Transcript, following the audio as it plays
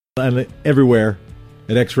and everywhere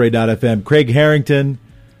at xray.fm. Craig Harrington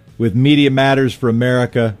with Media Matters for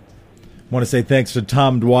America. I want to say thanks to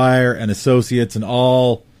Tom Dwyer and Associates and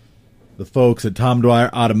all the folks at Tom Dwyer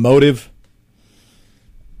Automotive.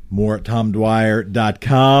 More at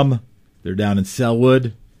tomdwyer.com. They're down in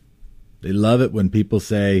Sellwood. They love it when people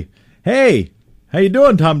say, hey, how you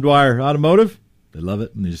doing, Tom Dwyer Automotive? They love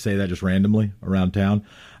it when they just say that just randomly around town.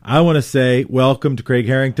 I want to say welcome to Craig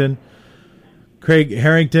Harrington. Craig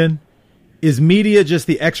Harrington, is media just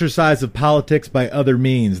the exercise of politics by other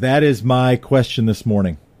means? That is my question this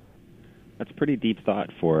morning. That's pretty deep thought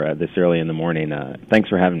for this early in the morning. Thanks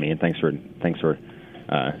for having me, and thanks for.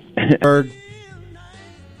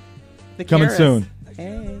 Coming soon.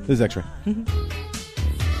 Hey. This is X-Ray.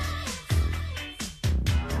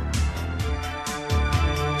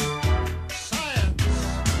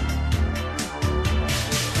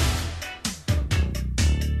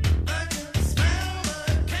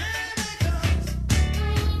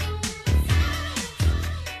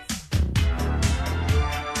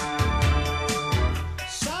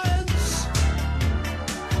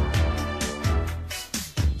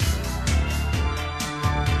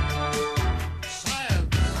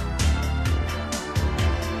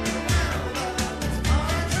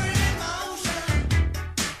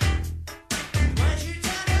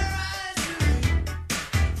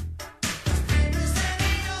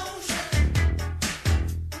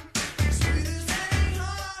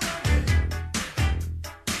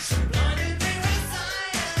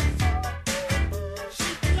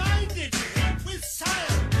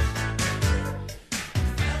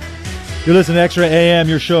 You're listening to X-Ray AM,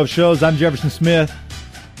 your show of shows. I'm Jefferson Smith.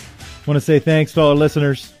 I want to say thanks to all our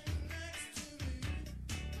listeners.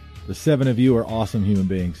 The 7 of you are awesome human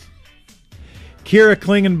beings. Kira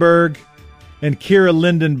Klingenberg and Kira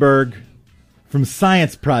Lindenberg from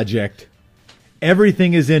Science Project.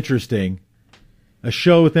 Everything is interesting. A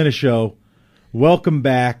show within a show. Welcome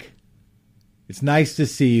back. It's nice to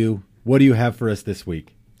see you. What do you have for us this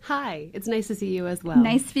week? Hi. It's nice to see you as well.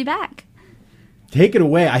 Nice to be back. Take it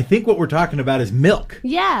away. I think what we're talking about is milk.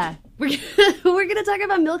 Yeah. We're going to talk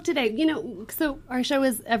about milk today. You know, so our show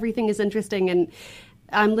is Everything is Interesting, and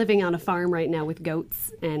I'm living on a farm right now with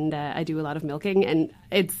goats, and I do a lot of milking, and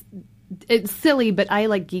it's silly, but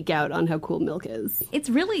I geek out on how cool milk is. It's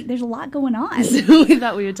really, there's a lot going on. So we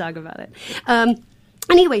thought we would talk about it.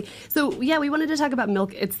 Anyway, so yeah, we wanted to talk about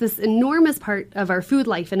milk. It's this enormous part of our food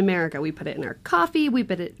life in America. We put it in our coffee, we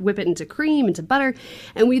whip it into cream, into butter,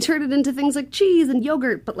 and we turn it into things like cheese and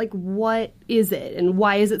yogurt. But what is it, and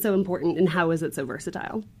why is it so important, and how is it so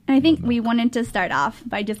versatile? And I think we wanted to start off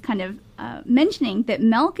by just kind of mentioning that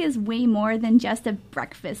milk is way more than just a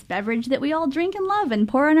breakfast beverage that we all drink and love and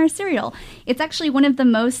pour on our cereal. It's actually one of the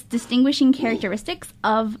most distinguishing characteristics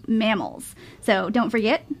of mammals. So don't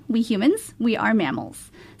forget, we humans, we are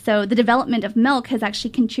mammals. So the development of milk has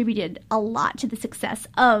actually contributed a lot to the success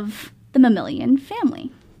of the mammalian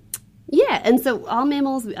family. Yeah, and so all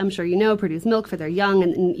mammals, I'm sure you know, produce milk for their young,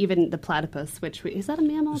 and even the platypus, is that a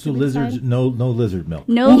mammal? So lizards, no lizard milk.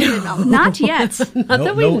 No lizard milk, not yet. Not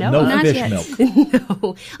that we know. No Not fish yet. milk.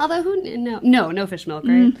 No, although no fish milk,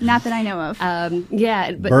 right? Not that I know of.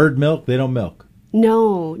 Yeah, but bird milk, they don't milk.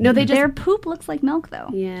 No, their poop looks like milk, though.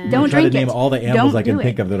 Yeah. Don't drink it. Try to name all the animals I can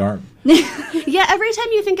think of that aren't. Yeah, every time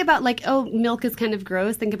you think about milk is kind of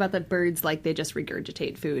gross, think about that birds they just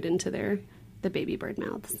regurgitate food into the baby bird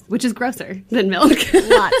mouths, which is grosser than milk.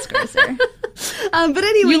 Lots grosser. But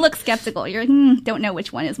anyway, you look skeptical. You're don't know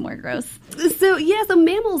which one is more gross. So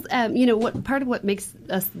mammals, part of what makes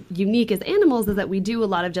us unique as animals is that we do a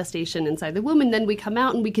lot of gestation inside the womb, and then we come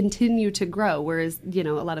out and we continue to grow. Whereas a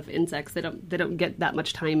lot of insects, they don't get that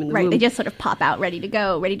much time in the womb. Right, they just sort of pop out, ready to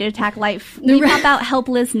go, ready to attack life. We pop out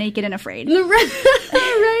helpless, naked, and afraid.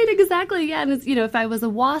 Right, exactly. Yeah, and it's, if I was a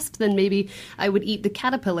wasp, then maybe I would eat the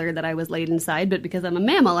caterpillar that I was laid inside. But because I'm a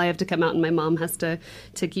mammal, I have to come out, and my mom has to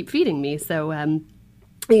keep feeding me. So.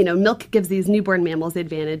 Milk gives these newborn mammals the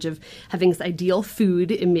advantage of having this ideal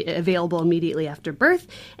food available immediately after birth,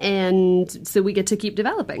 and so we get to keep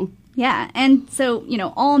developing. Yeah, and so,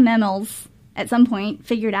 all mammals at some point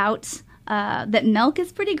figured out that milk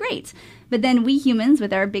is pretty great. But then we humans,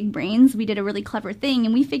 with our big brains, we did a really clever thing,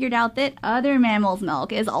 and we figured out that other mammals'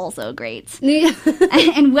 milk is also great. Yeah.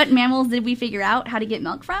 And what mammals did we figure out how to get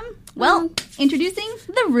milk from? Well, introducing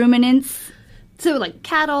the ruminants. So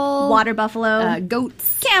cattle, water buffalo,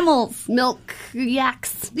 goats, camels, milk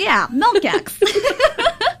yaks. Yeah, milk yaks.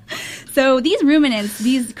 So these ruminants,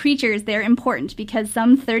 these creatures, they're important because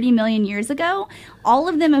some 30 million years ago, all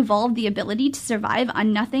of them evolved the ability to survive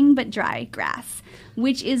on nothing but dry grass.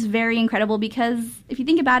 which is very incredible because if you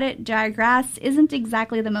think about it, dry grass isn't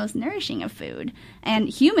exactly the most nourishing of food, and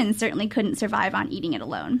humans certainly couldn't survive on eating it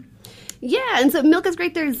alone. Yeah, and so milk is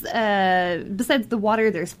great. There's, besides the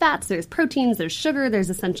water, there's fats, there's proteins, there's sugar,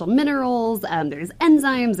 there's essential minerals, there's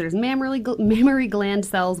enzymes, there's mammary gland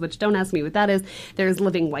cells, which don't ask me what that is. There's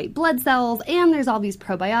living white blood cells, and there's all these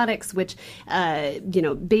probiotics, which,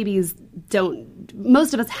 babies don't,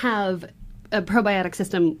 most of us have a probiotic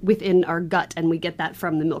system within our gut, and we get that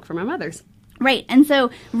from the milk from our mothers. Right, and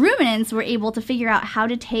so ruminants were able to figure out how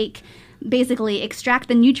to basically extract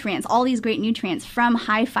the nutrients, all these great nutrients from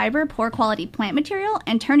high fiber, poor quality plant material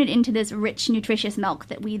and turn it into this rich, nutritious milk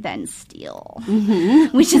that we then steal,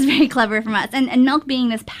 which is very clever from us. And milk being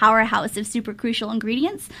this powerhouse of super crucial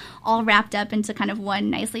ingredients all wrapped up into kind of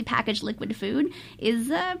one nicely packaged liquid food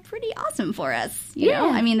is pretty awesome for us. You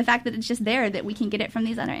know? I mean, the fact that it's just there, that we can get it from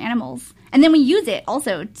these other animals. And then we use it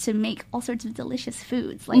also to make all sorts of delicious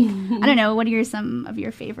foods. Like, I don't know, what are some of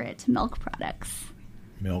your favorite milk products?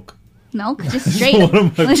 Milk. Milk? Just straight?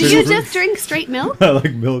 Do you just drink straight milk? I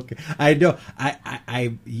like milk. I don't.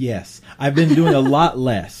 Yes. I've been doing a lot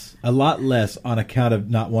less on account of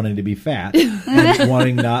not wanting to be fat and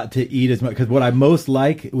wanting not to eat as much. Because what I most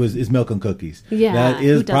like is milk and cookies. Yeah, that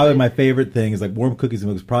is probably my favorite thing. Is like warm cookies and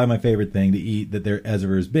milk is probably my favorite thing to eat that there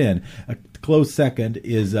ever has been. A close second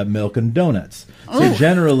is milk and donuts. So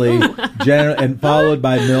generally, and followed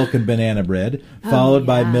by milk and banana bread, followed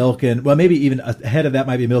by milk and, well, maybe even ahead of that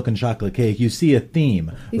might be milk and chocolate cake. You see a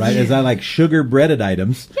theme, right? As I like sugar breaded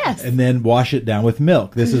items, and then wash it down with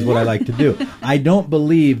milk. This is what I like to do. I don't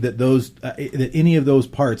believe that that any of those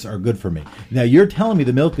parts are good for me. Now, you're telling me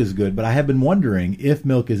the milk is good, but I have been wondering if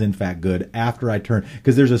milk is in fact good after I turn,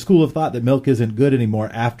 because there's a school of thought that milk isn't good anymore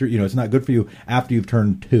after, it's not good for you after you've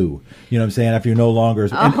turned 2. You know what I'm saying? After you're no longer.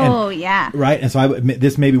 Yeah. Right? And so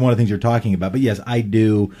this may be one of the things you're talking about. But yes, I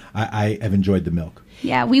do. I have enjoyed the milk.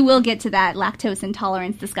 Yeah, we will get to that lactose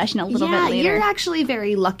intolerance discussion a little bit later. Yeah, you're actually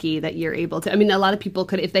very lucky that you're able to. I mean, a lot of people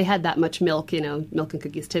could, if they had that much milk, milk and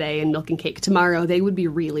cookies today and milk and cake tomorrow, they would be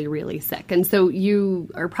really, really sick. And so you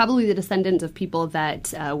are probably the descendant of people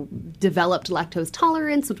that developed lactose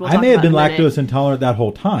tolerance, which we'll talk about. I may have been lactose intolerant that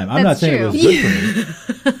whole time. I'm not saying it was good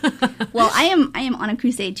for me. Well, I am on a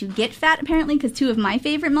crusade to get fat, apparently, because 2 of my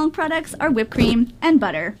favorite milk products are whipped cream and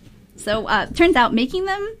butter. So turns out making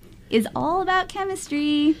them is all about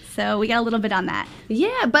chemistry, so we got a little bit on that.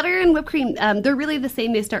 Yeah, butter and whipped cream, they're really the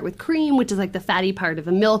same. They start with cream, which is like the fatty part of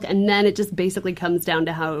the milk, and then it just basically comes down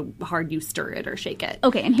to how hard you stir it or shake it.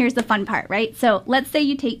 Okay, and here's the fun part, right? So let's say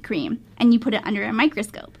you take cream and you put it under a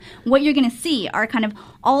microscope. What you're going to see are kind of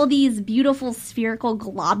all these beautiful spherical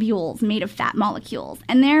globules made of fat molecules,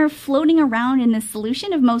 and they're floating around in this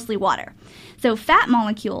solution of mostly water. So fat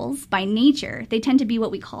molecules, by nature, they tend to be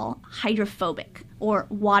what we call hydrophobic, or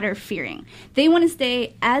water-fearing. They want to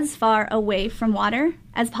stay as far away from water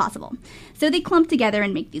as possible. So they clump together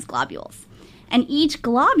and make these globules. And each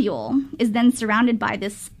globule is then surrounded by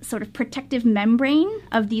this sort of protective membrane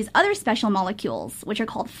of these other special molecules, which are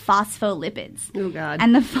called phospholipids. Oh, God.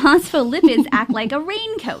 And the phospholipids act like a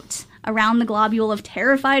raincoat around the globule of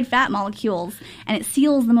terrified fat molecules, and it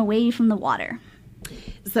seals them away from the water.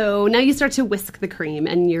 So now you start to whisk the cream,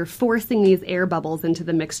 and you're forcing these air bubbles into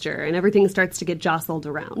the mixture, and everything starts to get jostled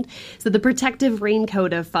around. So the protective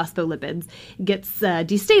raincoat of phospholipids gets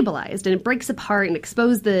destabilized, and it breaks apart and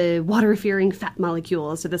exposes the water-fearing fat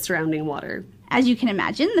molecules to the surrounding water. As you can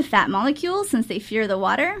imagine, the fat molecules, since they fear the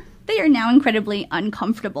water, they are now incredibly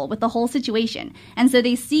uncomfortable with the whole situation, and so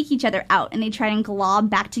they seek each other out and they try and glob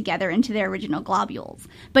back together into their original globules.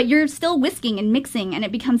 But you're still whisking and mixing, and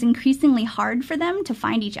it becomes increasingly hard for them to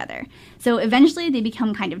find each other. So eventually they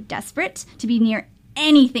become kind of desperate to be near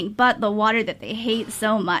anything but the water that they hate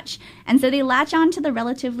so much. And so they latch on to the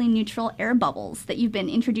relatively neutral air bubbles that you've been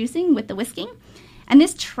introducing with the whisking, and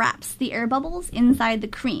this traps the air bubbles inside the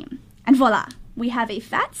cream. And voila! We have a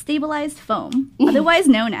fat-stabilized foam, otherwise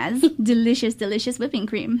known as delicious, delicious whipping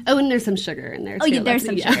cream. Oh, and there's some sugar in there, too. Oh, yeah, there's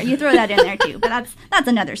some sugar. You throw that in there, too. But that's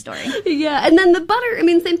another story. Yeah, and then the butter, I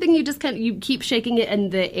mean, same thing. You just you keep shaking it,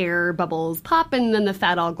 and the air bubbles pop, and then the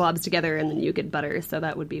fat all globs together, and then you get butter. So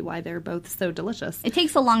that would be why they're both so delicious. It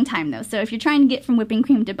takes a long time, though. So if you're trying to get from whipping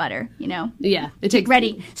cream to butter, Yeah, it takes... Get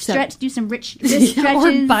ready. Stretch, do some rich stretches.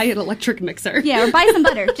 Or buy an electric mixer. Yeah, or buy some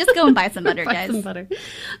butter. Just go and buy some butter, guys. Buy some butter.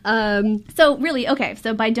 So really, okay,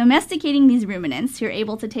 so by domesticating these ruminants, you're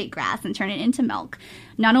able to take grass and turn it into milk.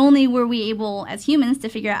 Not only were we able, as humans, to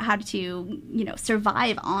figure out how to,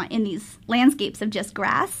 survive in these landscapes of just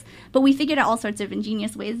grass, but we figured out all sorts of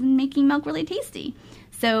ingenious ways in making milk really tasty.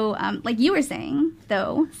 So, like you were saying,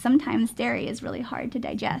 though, sometimes dairy is really hard to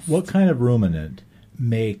digest. What kind of ruminant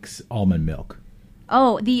makes almond milk?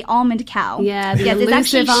 Oh, the almond cow. Yeah, the it's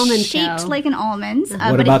actually elusive almond shaped cow. like an almond. What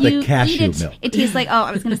but about if the you cashew eat it, milk? it tastes like,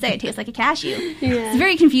 I was going to say, it tastes like a cashew. It's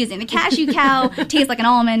very confusing. The cashew cow tastes like an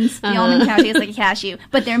almond. The almond cow tastes like a cashew.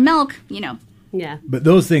 But their milk, Yeah. But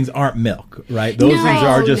those things aren't milk, right? Those No, things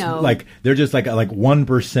are just no. like they're just like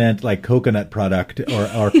 1% like coconut product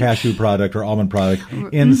or cashew product or almond product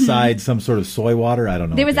inside some sort of soy water. I don't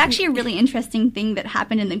know. There was actually a really interesting thing that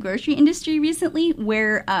happened in the grocery industry recently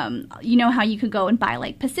where, you know how you could go and buy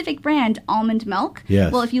like Pacific brand almond milk?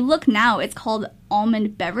 Yes. Well, if you look now, it's called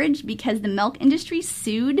almond beverage because the milk industry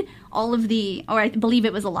sued all of the, or I believe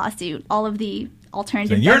it was a lawsuit, all of the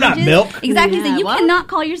alternative Saying, "You're not beverages." milk. Exactly. Yeah, So you what? cannot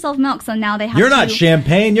call yourself milk. So now they have You're to. not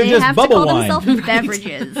champagne. You're they just have bubble to call wine. themselves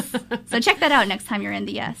beverages. So check that out next time you're in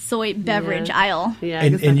the soy beverage aisle. Yeah,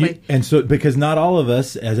 And exactly. and so because not all of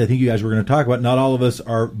us, as I think you guys were going to talk about, not all of us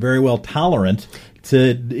are very well tolerant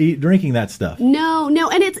to drinking that stuff. No,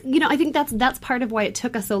 and it's I think that's part of why it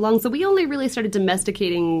took us so long. So we only really started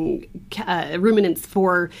domesticating ruminants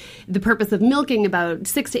for the purpose of milking about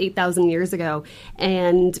 6,000 to 8,000 years ago.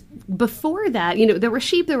 And before that, there were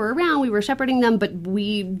sheep that were around. We were shepherding them, but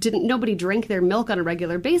nobody drank their milk on a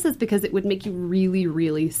regular basis because it would make you really,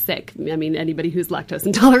 really sick. I mean, anybody who's lactose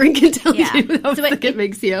intolerant can tell you how sick it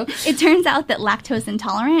makes you. It turns out that lactose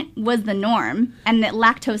intolerant was the norm, and that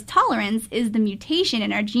lactose tolerance is the mutation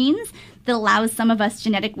in our genes that allows some of us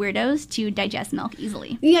genetic weirdos to digest milk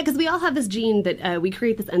easily. Yeah, because we all have this gene that we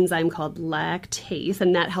create this enzyme called lactase,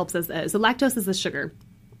 and that helps us. So lactose is the sugar.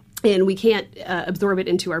 And we can't absorb it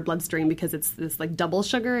into our bloodstream because it's this like double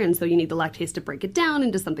sugar, and so you need the lactase to break it down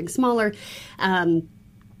into something smaller.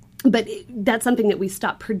 But that's something that we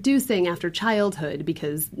stop producing after childhood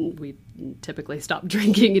because we typically stop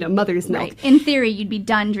drinking, mother's milk. Right. In theory, you'd be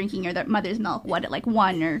done drinking your mother's milk, at like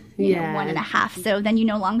 1 or 1.5. So then you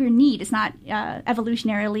no longer need. It's not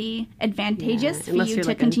evolutionarily advantageous for unless you you're to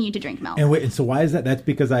like continue to drink milk. And wait, so why is that? That's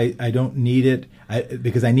because I don't need it.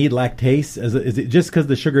 Because I need lactase. Is it just because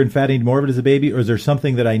the sugar and fat I need more of it as a baby, or is there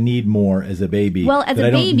something that I need more as a baby? Well, as that a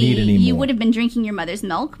I don't baby, need anymore? you would have been drinking your mother's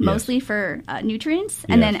milk mostly for nutrients,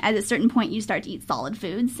 and then at a certain point, you start to eat solid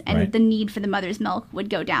foods, and the need for the mother's milk would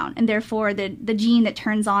go down, and therefore the gene that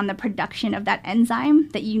turns on the production of that enzyme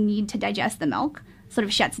that you need to digest the milk sort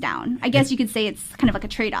of shuts down. I guess you could say it's kind of like a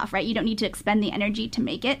trade-off, right? You don't need to expend the energy to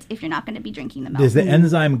make it if you're not going to be drinking the milk. Does the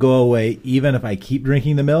enzyme go away even if I keep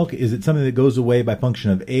drinking the milk? Is it something that goes away by function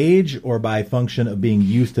of age or by function of being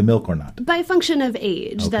used to milk or not? By function of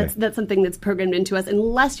age. Okay. That's something that's programmed into us,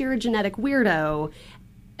 unless you're a genetic weirdo.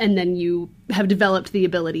 And then you have developed the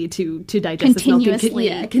ability to digest this milk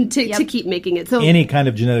Continuously. to keep making it. So Any kind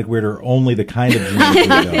of genetic weirdo or only the kind of genetic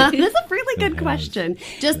weirdo? that's a really good question.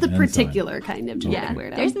 Just the an particular kind of genetic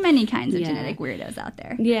weirdo. There's many kinds of genetic weirdos out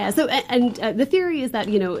there. Yeah. So, and the theory is that,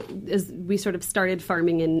 as we sort of started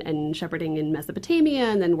farming and shepherding in Mesopotamia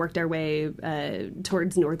and then worked our way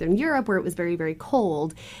towards Northern Europe where it was very, very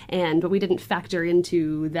cold. And what we didn't factor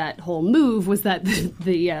into that whole move was that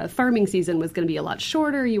the farming season was going to be a lot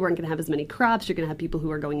shorter. You weren't going to have as many crops. You're going to have people who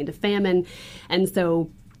are going into famine. And so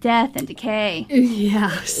Death and decay.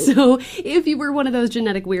 yeah. So if you were one of those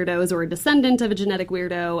genetic weirdos or a descendant of a genetic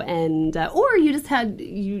weirdo, and or you just had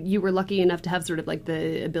you were lucky enough to have sort of like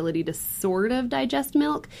the ability to sort of digest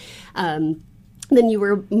milk, then you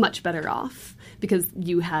were much better off because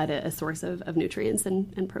you had a source of nutrients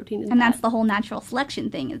and protein. And that's the whole natural selection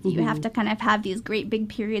thing, is you have to kind of have these great big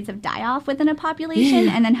periods of die-off within a population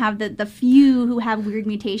and then have the few who have weird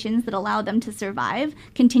mutations that allow them to survive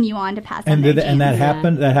continue on to pass on their genes. And that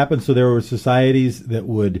happened. So there were societies that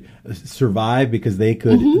would survive because they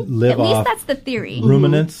could live At least off that's the theory.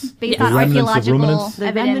 ruminants, Based the on remnants of archaeological ruminants. the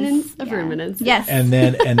evidence. remnants of ruminants. Yes. And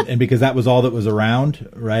then and because that was all that was around,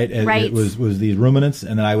 right? Right. It was these ruminants,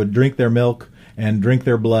 and then I would drink their milk and drink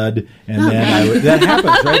their blood, and then that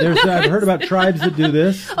happens, right? I've heard about tribes that do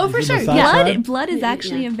this. Oh, for Is it sure. Maasai Yeah. tribe? Blood is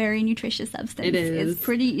actually a very nutritious substance. It is. It's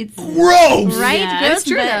pretty. It's Gross! right. Yeah, gross, it's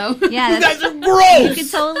true, but- though. Yeah, You that's guys are gross! You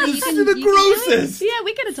could totally. This You is can, the you can do it. grossest! Yeah,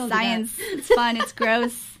 we could have told Science. you It's fun. It's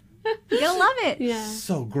gross. You gotta love it. that. Yeah.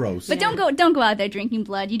 So gross. But don't go out there drinking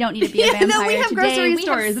blood. You don't need to be a Yeah, vampire no, we have today. grocery we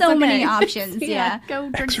stores. have It's so okay. many options. Yeah. Go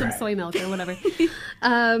drink some soy milk or whatever.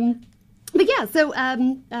 But yeah, so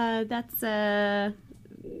that's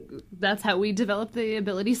that's how we develop the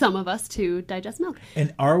ability, some of us, to digest milk.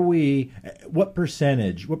 And what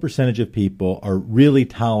percentage of people are really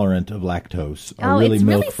tolerant of lactose? Are really it's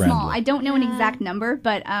milk really friendly? small. I don't know an exact number,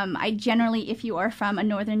 but I generally, if you are from a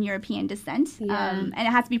Northern European descent, and it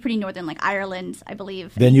has to be pretty northern, like Ireland, I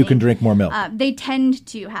believe. Then you can drink more milk. They tend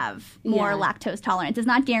to have more lactose tolerance. It's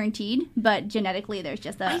not guaranteed, but genetically there's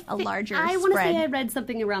just a larger I spread. want to say I read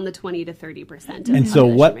something around the 20 to 30%. And so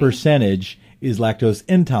what percentage is lactose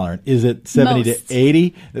intolerant? Is it 70 Most. to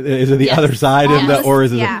 80? Is it the Yes. other side of the, or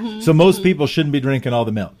is it? So most people shouldn't be drinking all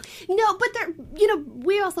the milk. No, but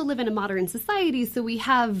we also live in a modern society, so we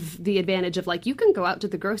have the advantage of, like, you can go out to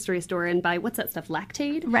the grocery store and buy, what's that stuff,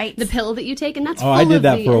 Lactaid? Right. The pill that you take, and that's Oh, full I did of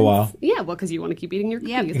that the for a while. Yeah, well, because you want to keep eating your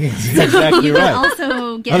Yep. cookies. Exactly You can right.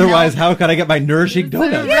 also get Otherwise, milk. how can I get my nourishing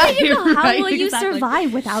donuts? There you go. How Right, will you exactly.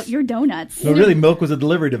 survive without your donuts? So really, milk was a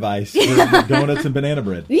delivery device for donuts and banana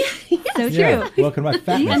bread. So Yeah. true. Welcome to my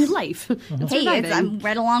fatness. And life. Hey, I'm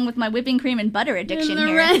right along with my whipping cream and butter addiction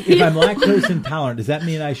here. If I'm lactose intolerant, does that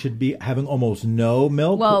mean I should be having almost no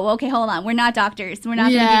milk? Whoa, okay, hold on. We're not doctors. We're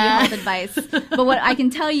not going to give you health advice. But what I can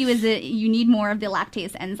tell you is that you need more of the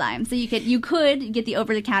lactase enzyme. So you could get the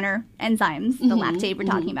over-the-counter enzymes, the lactate we're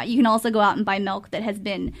talking about. You can also go out and buy milk that has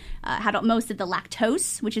been had most of the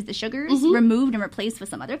lactose, which is the sugars, removed and replaced with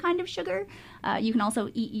some other kind of sugar. You can also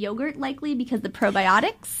eat yogurt, likely, because the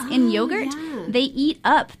probiotics in yogurt, they eat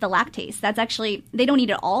up the lactase. That's actually, they don't eat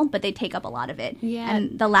it all, but they take up a lot of it. Yeah.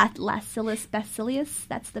 And the Lacillus bacillus,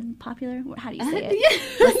 that's the popular, how do you say it?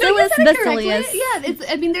 Yeah. Lacillus No, you said it correctly. bacillus.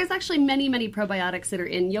 Yeah, there's actually many probiotics that are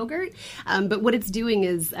in yogurt. But what it's doing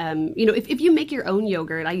is, if you make your own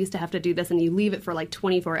yogurt, I used to have to do this, and you leave it for like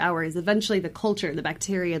 24 hours, eventually the culture, the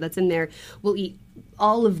bacteria that's in there, will eat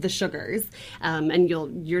all of the sugars, and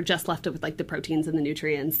you're just left with like the proteins and the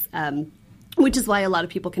nutrients. Which is why a lot of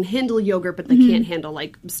people can handle yogurt, but they can't handle,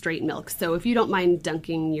 like, straight milk. So if you don't mind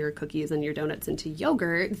dunking your cookies and your donuts into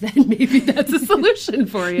yogurt, then maybe that's a solution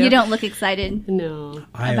for you. You don't look excited No.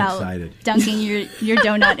 I am about excited. dunking your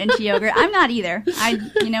donut into yogurt. I'm not either.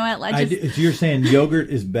 You know what? So you're saying yogurt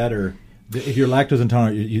is better. If you're lactose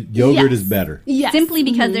intolerant, yogurt is better. Yes. Simply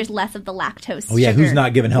because there's less of the lactose. Oh yeah, sugar. who's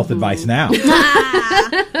not giving health advice now?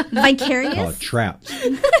 Vicarious? Call it traps.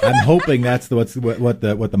 I'm hoping that's what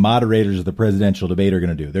the moderators of the presidential debate are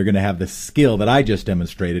going to do. They're going to have the skill that I just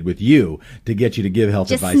demonstrated with you to get you to give health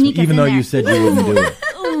Just advice, sneak us even in though there. you said you wouldn't do it.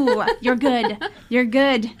 Ooh, you're good. You're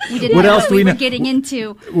good. We didn't What know else what do we we know? were getting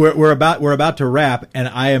into. We're about to wrap, and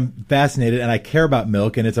I am fascinated, and I care about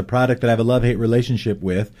milk, and it's a product that I have a love-hate relationship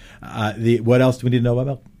with. What else do we need to know about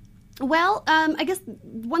milk? Well, I guess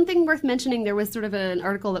one thing worth mentioning, there was sort of an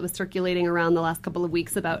article that was circulating around the last couple of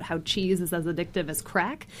weeks about how cheese is as addictive as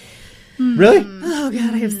crack. Really? Oh,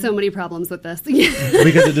 God, I have so many problems with this.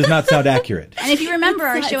 Because it does not sound accurate. And if you remember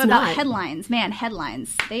our show it's about not. headlines, man,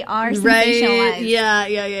 headlines, they are sensationalized. Right.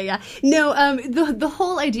 Yeah. No, the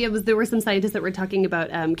whole idea was there were some scientists that were talking about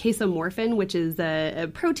casomorphin, which is a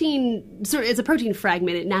protein. It's a protein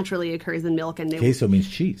fragment. It naturally occurs in milk, and Queso means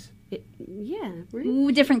cheese. Yeah. Really?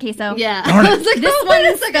 Ooh, different queso. Yeah. Darn it. I was like, This oh, wait a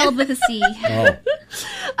one's second. spelled with a C. Oh, it's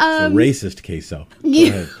a racist queso. Go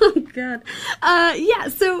ahead. Oh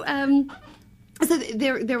God. So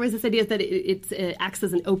there was this idea that it acts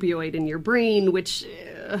as an opioid in your brain, which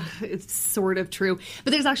is sort of true,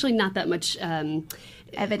 but there's actually not that much.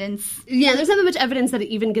 Evidence. Yeah, there's not that much evidence that it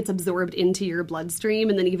even gets absorbed into your bloodstream,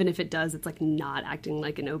 and then even if it does, it's like not acting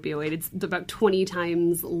like an opioid. It's about 20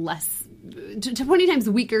 times less, 20 times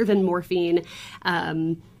weaker than morphine.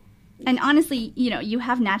 And honestly, you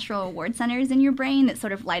have natural reward centers in your brain that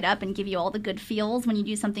sort of light up and give you all the good feels when you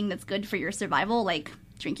do something that's good for your survival, like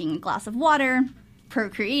drinking a glass of water,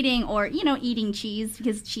 procreating, or, eating cheese,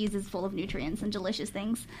 because cheese is full of nutrients and delicious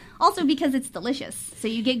things. Also because it's delicious. So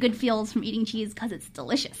you get good feels from eating cheese because it's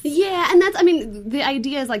delicious. Yeah, and the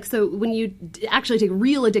idea is like, so when you actually take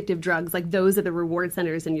real addictive drugs, like those are the reward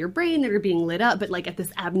centers in your brain that are being lit up, but like at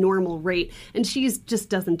this abnormal rate, and cheese just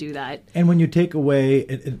doesn't do that. And when you take away,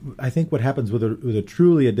 I think what happens with a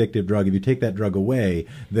truly addictive drug, if you take that drug away,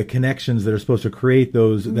 the connections that are supposed to create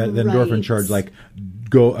those, that endorphin Right. charge,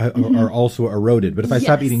 are also eroded. But if I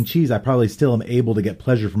stop Yes. eating cheese, I probably still am able to get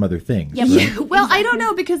pleasure from other things. Yep. right? Well, I don't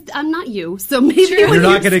know, because I'm not you, so maybe when You're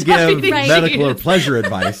not you going to stop give eating medical or cheese- pleasure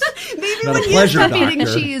advice. Maybe not when a you pleasure stop eating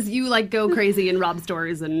doctor. cheese, you like go crazy and rob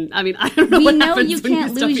stores, and I don't know We what know happens you when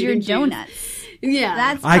can't stop lose your eating cheese. donuts. Yeah,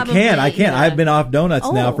 That's I probably, can't. I've been off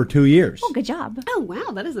donuts now Oh. for 2 years. Oh, good job. Oh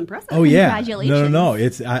wow, that is impressive. Oh yeah. Congratulations. No.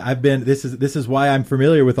 It's I've been. This is why I'm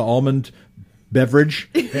familiar with the almond beverage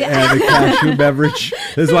and the cashew beverage.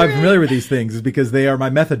 This is why I'm familiar with these things, is because they are my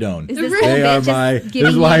methadone. Is this They whole are bit my. just This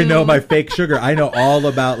giving is why I know you- my fake sugar. I know all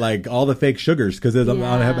about like all the fake sugars because I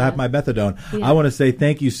have my methadone. Yeah. I want to say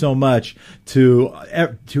thank you so much to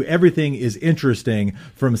Everything is Interesting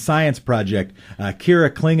from Science Project. Kira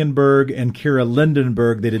Klingenberg and Kira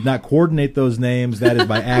Lindenberg. They did not coordinate those names. That is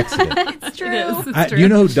by accident. It's true. It's Do you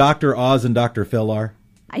know who Dr. Oz and Dr. Phil are?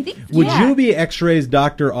 I think. Would yeah. you be X-Ray's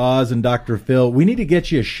Dr. Oz and Dr. Phil? We need to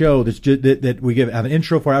get you a show that's that we have an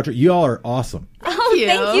intro for outro. You all are awesome. Oh, you.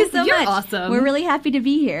 thank you so You're much. awesome. We're really happy to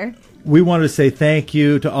be here. We wanted to say thank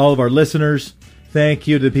you to all of our listeners. Thank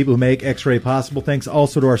you to the people who make X-Ray possible. Thanks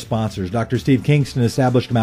also to our sponsors. Dr. Steve Kingston established